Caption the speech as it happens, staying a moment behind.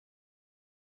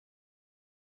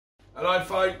Hello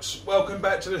folks, welcome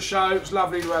back to the show. It's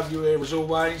lovely to have you here as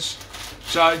always.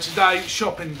 So today,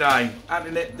 shopping day. Had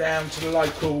to nip down to the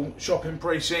local shopping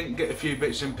precinct, get a few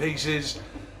bits and pieces,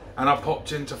 and I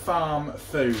popped into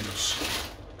Farmfoods.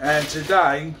 And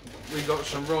today we got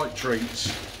some right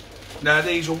treats. Now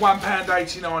these are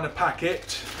 £1.89 a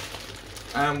packet,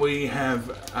 and we have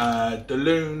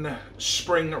Daloon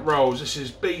spring rolls. This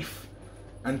is beef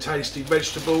and tasty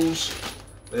vegetables.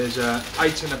 There's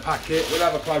 8 in a packet. We'll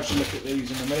have a closer look at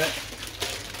these in a minute.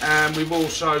 And we've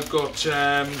also got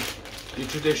the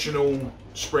traditional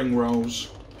spring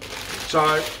rolls. So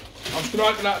I'm just going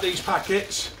to open up these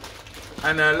packets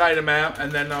and lay them out, and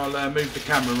then I'll move the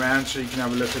camera around so you can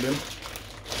have a look at them.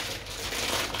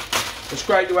 It's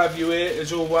great to have you here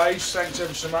as always. Thanks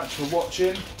ever so much for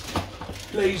watching.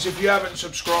 Please, if you haven't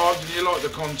subscribed and you like the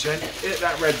content, hit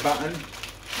that red button.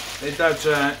 It does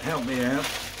help me out.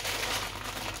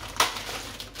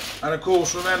 And of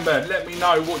course, remember, let me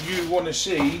know what you want to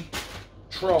see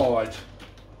tried.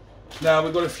 Now,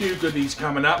 we've got a few goodies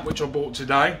coming up, which I bought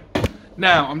today.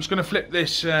 Now, I'm just going to flip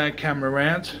this camera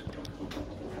around.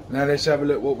 Now, let's have a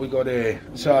look what we got here.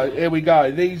 So, here we go.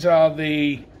 These are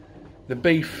the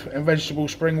beef and vegetable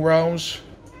spring rolls.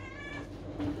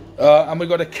 And we've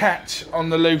got a cat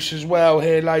on the loose as well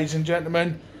here, ladies and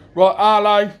gentlemen. Right,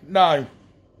 Arlo? No.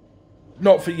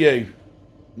 Not for you.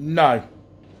 No.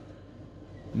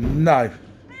 No,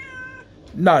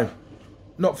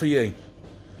 not for you.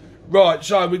 Right,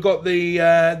 so we've got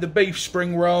the beef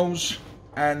spring rolls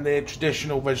and the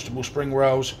traditional vegetable spring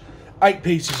rolls. 8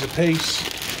 pieces a piece,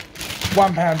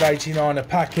 £1.89 a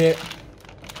packet.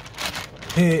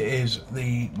 Here is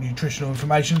the nutritional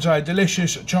information. So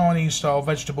delicious Chinese style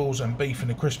vegetables and beef in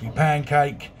a crispy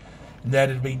pancake. And they're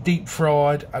to be deep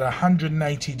fried at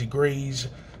 180 degrees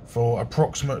for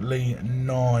approximately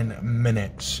 9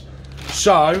 minutes.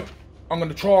 So, I'm going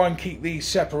to try and keep these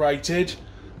separated.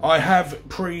 I have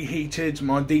preheated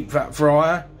my deep fat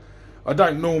fryer. I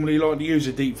don't normally like to use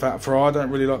a deep fat fryer. I don't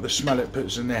really like the smell it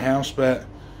puts in the house, but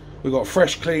we've got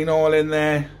fresh clean oil in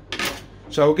there.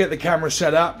 So we'll get the camera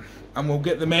set up and we'll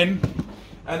get them in,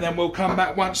 and then we'll come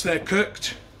back once they're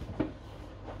cooked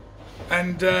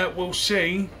and we'll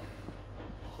see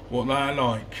what they are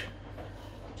like.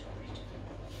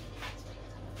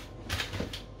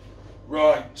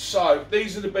 Right, so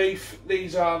these are the beef,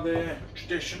 these are the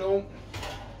traditional.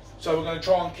 So we're going to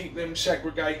try and keep them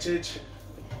segregated.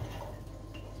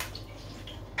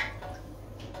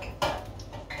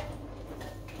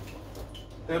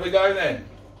 There we go then.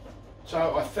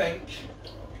 So I think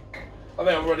I've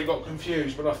already got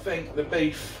confused, but I think the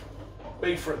beef are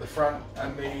at the front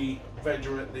and the veg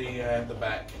are at the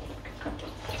back.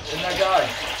 In they go.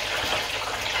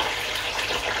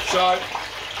 So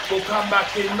we'll come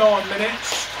back in 9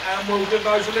 minutes and we'll give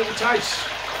those a little taste.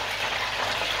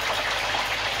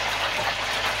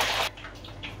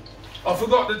 I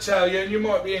forgot to tell you, and you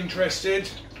might be interested,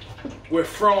 we're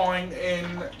frying in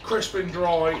crisp and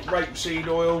dry rapeseed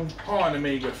oil, high in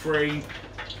omega-3.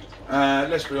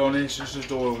 Let's be honest, it's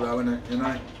just oil though, isn't it? You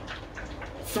know,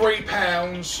 £3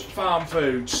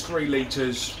 Farmfoods, 3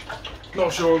 litres.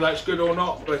 Not sure if that's good or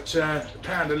not, but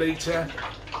 £1 a litre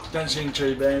don't seem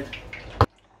too bad.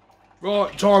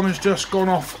 Right, time has just gone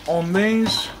off on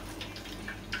these.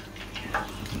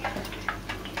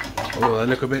 Oh, they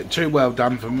look a bit too well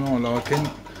done for my liking.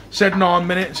 Said 9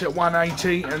 minutes at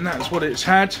 180, and that's what it's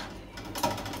had.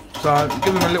 So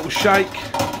give them a little shake.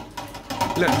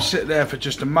 Let them sit there for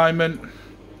just a moment.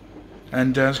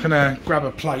 And I was going to grab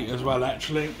a plate as well,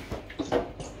 actually.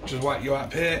 Just wake you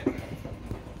up here.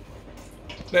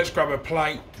 Let's grab a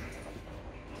plate.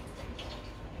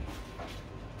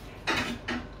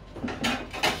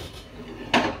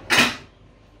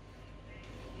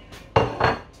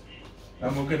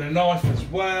 And we'll get a knife as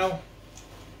well.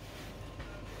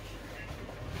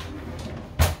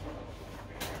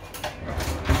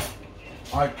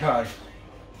 Okay.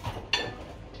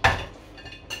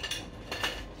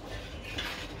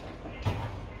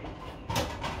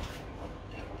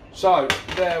 So,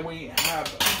 there we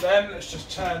have them. Let's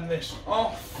just turn this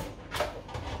off.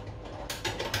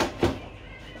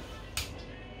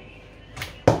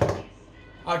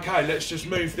 Okay, let's just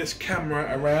move this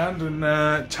camera around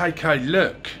and take a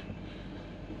look.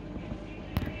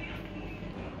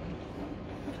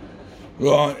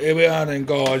 Right, here we are then,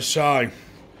 guys. So,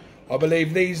 I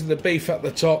believe these are the beef at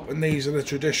the top and these are the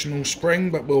traditional spring,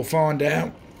 but we'll find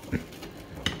out.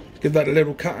 Give that a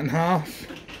little cut in half.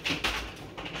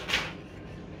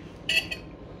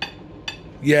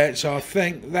 Yeah, so I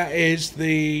think that is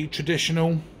the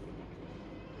traditional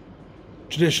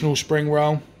spring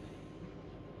roll.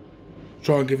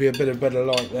 Try and give you a bit of better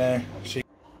light there. See,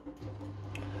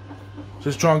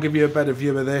 just try and give you a better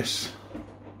view of this.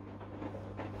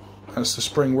 That's the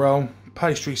spring roll.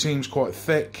 Pastry seems quite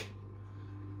thick,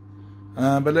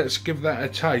 but let's give that a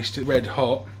taste. It's red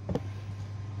hot,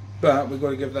 but we've got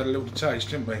to give that a little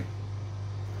taste, haven't we?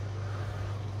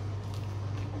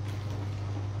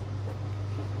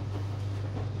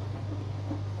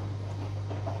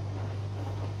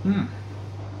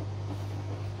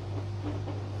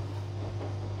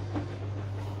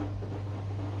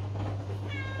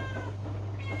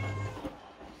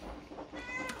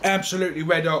 Absolutely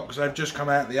red hot because they've just come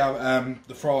out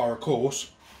the fryer, of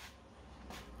course.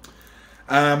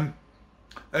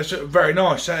 It's very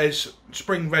nice. That is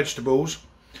spring vegetables,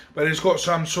 but it's got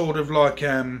some sort of like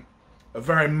a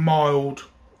very mild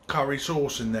curry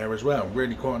sauce in there as well.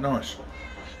 Really quite nice.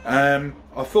 I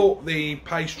thought the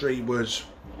pastry was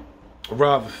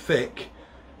rather thick,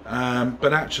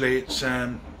 but actually it's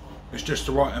just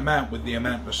the right amount with the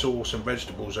amount of sauce and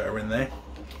vegetables that are in there.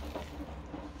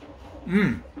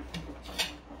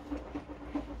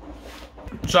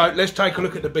 So let's take a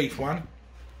look at the beef one.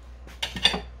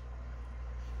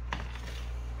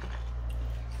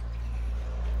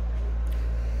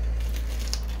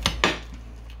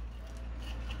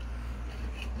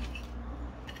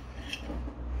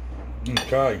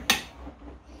 Okay.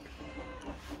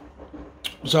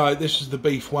 So this is the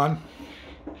beef one.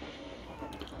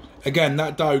 Again,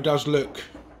 that dough does look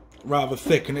rather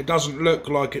thick, and it doesn't look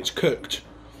like it's cooked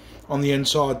on the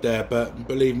inside there, but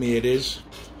believe me, it is.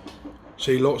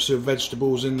 See, lots of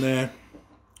vegetables in there,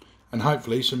 and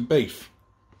hopefully some beef.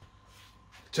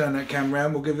 Turn that camera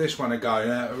around, we'll give this one a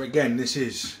go. Again, this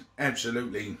is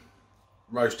absolutely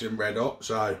roasting red hot,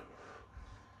 so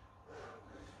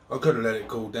I could have let it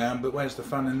cool down, but where's the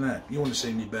fun in that? You want to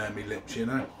see me burn my lips, you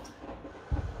know.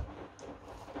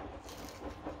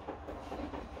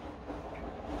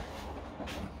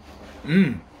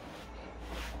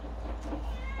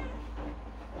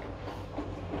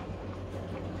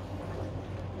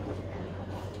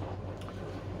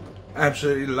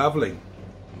 Absolutely lovely.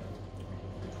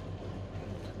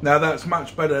 Now that's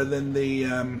much better than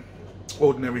the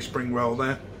ordinary spring roll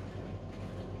there.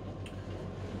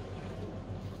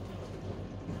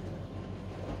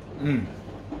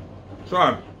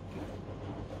 So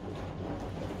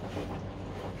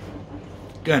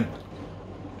again,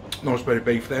 nice bit of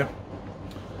beef there.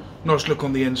 Nice look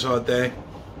on the inside there.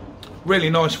 Really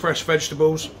nice fresh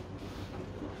vegetables.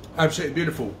 Absolutely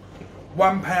beautiful.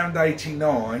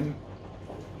 £1.89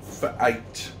 for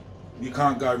 8. You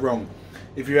can't go wrong.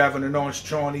 If you're having a nice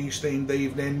Chinese themed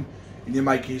evening and you're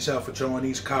making yourself a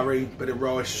Chinese curry, bit of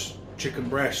rice, chicken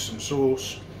breast, some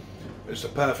sauce, it's the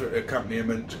perfect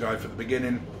accompaniment to go for the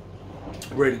beginning.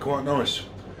 Really quite nice.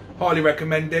 Highly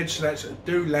recommended. So that's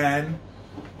Doulan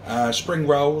spring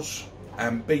rolls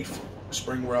and beef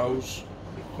spring rolls.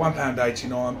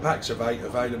 £1.89, packs of 8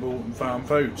 available in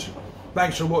Farmfoods.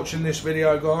 Thanks for watching this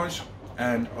video, guys,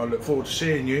 and I look forward to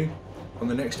seeing you on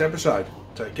the next episode.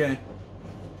 Take care.